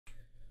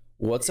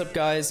What's up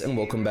guys, and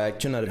welcome back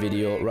to another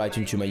video right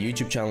into my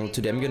YouTube channel.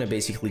 Today I'm gonna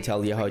basically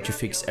tell you how to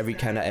fix every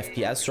kind of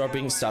FPS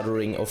dropping,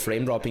 stuttering or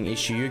frame dropping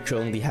issue you're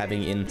currently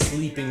having in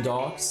Sleeping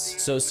Dogs.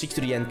 So stick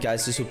to the end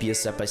guys, this will be a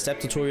step-by-step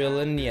tutorial,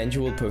 and in the end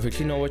you will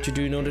perfectly know what to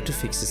do in order to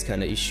fix this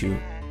kind of issue.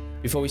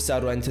 Before we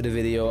start right into the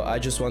video, I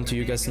just want to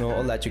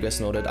let you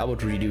guys know that I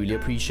would really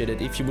appreciate it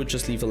if you would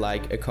just leave a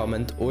like, a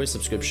comment or a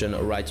subscription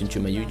right into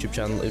my YouTube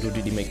channel. It would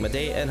really make my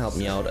day and help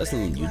me out as a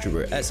little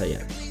YouTuber as I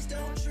am.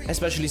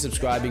 Especially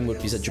subscribing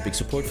would be such a big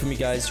support for me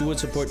guys. You would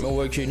support my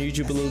work here on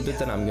YouTube a little bit,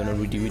 and I'm gonna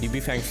really be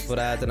thankful for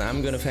that, and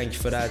I'm gonna thank you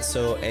for that.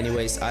 So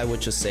anyways, I would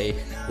just say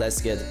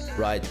let's get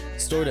right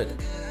started.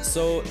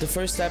 So the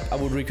first step I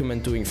would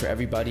recommend doing for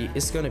everybody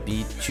is gonna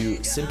be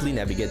to simply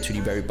navigate to the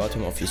very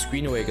bottom of your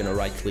screen, where you're gonna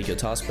right click your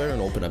taskbar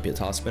and open up your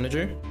task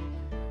manager.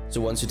 So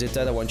once you did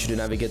that, I want you to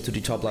navigate to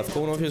the top left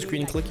corner of your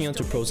screen, clicking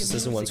onto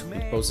processes, and once you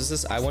click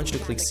processes, I want you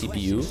to click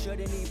CPU.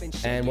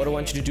 And what I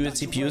want you to do with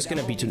CPU is going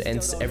to be to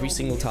end every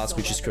single task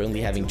which is currently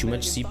having too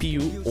much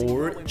CPU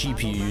or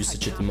GPU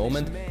usage at the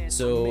moment.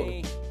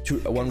 So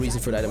one reason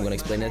for that, I'm going to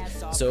explain it.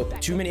 So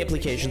too many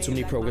applications, too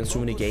many programs, too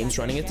many games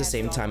running at the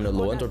same time in a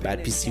low-end or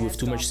bad PC with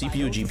too much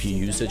CPU GPU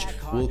usage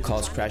will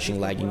cause crashing,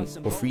 lagging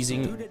or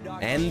freezing,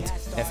 and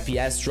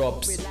FPS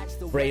drops,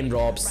 frame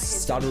drops,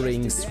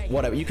 stutterings,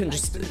 whatever.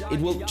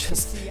 It will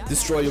just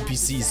destroy your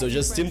PC. So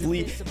just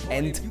simply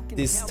end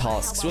this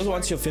task. So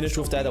once you're finished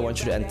with that, I want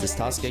you to end this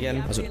task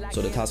again,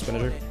 so the task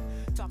manager.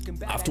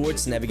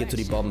 Afterwards, navigate to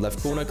the bottom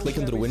left corner, click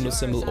on the Windows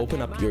symbol,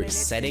 open up your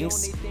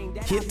settings,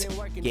 hit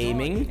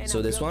gaming,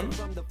 so this one,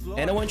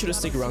 and I want you to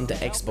stick around the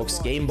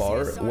Xbox game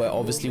bar, where I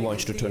obviously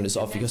want you to turn this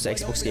off because the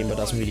Xbox game bar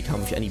doesn't really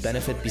come with any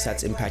benefit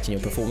besides impacting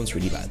your performance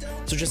really bad.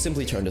 So just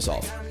simply turn this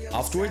off.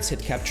 Afterwards, hit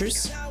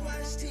captures,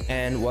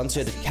 and once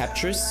you hit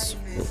captures,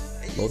 we'll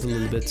load a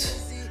little bit.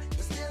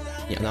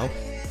 Yeah, now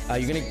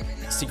you're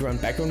gonna stick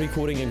around background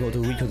recording and go to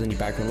record in the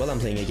background while I'm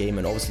playing a game,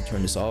 and obviously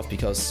turn this off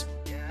because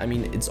I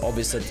mean, it's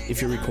obvious that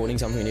if you're recording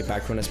something in the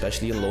background,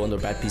 especially on low-end or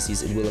bad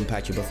PCs, it will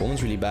impact your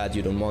performance really bad.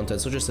 You don't want that,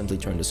 so just simply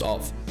turn this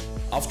off.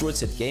 Afterwards,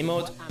 hit game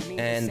mode,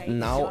 and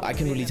now I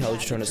can really tell you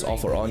to turn this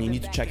off or on. You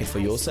need to check it for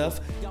yourself,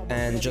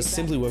 and just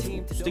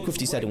simply stick with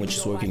the setting which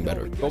is working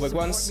better. Go back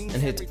once and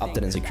hit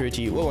update and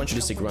security. We want you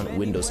to stick around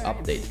Windows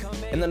update.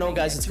 And I know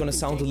guys, it's gonna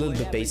sound a little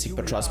bit basic,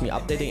 but trust me,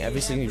 updating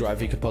every single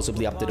driver you could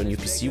possibly update on your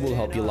PC will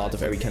help you a lot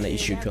of every kind of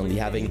issue you're currently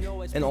having,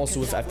 and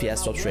also with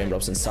FPS drops, frame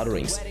drops and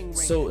stutterings.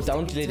 So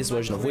download the latest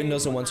version of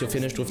Windows, and once you're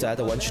finished with that,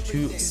 I want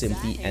you to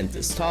simply end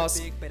this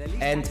task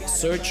and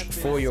search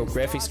for your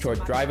graphics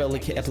card driver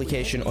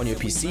application on your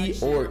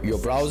PC or your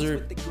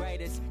browser,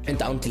 and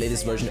download the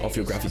latest version of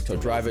your graphics card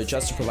driver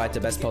just to provide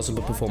the best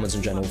possible performance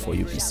in general for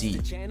your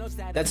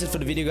PC. That's it for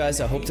the video guys.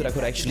 I hope that I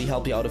could actually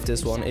help you out of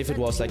this one. If it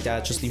was like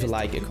that, just leave a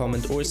like, a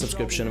comment or a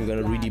subscription. I'm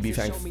gonna really be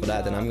thankful for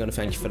that, and I'm gonna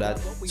thank you for that.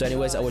 So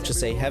anyways, I would just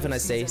say have a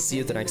nice day, see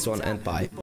you at the next one, and bye.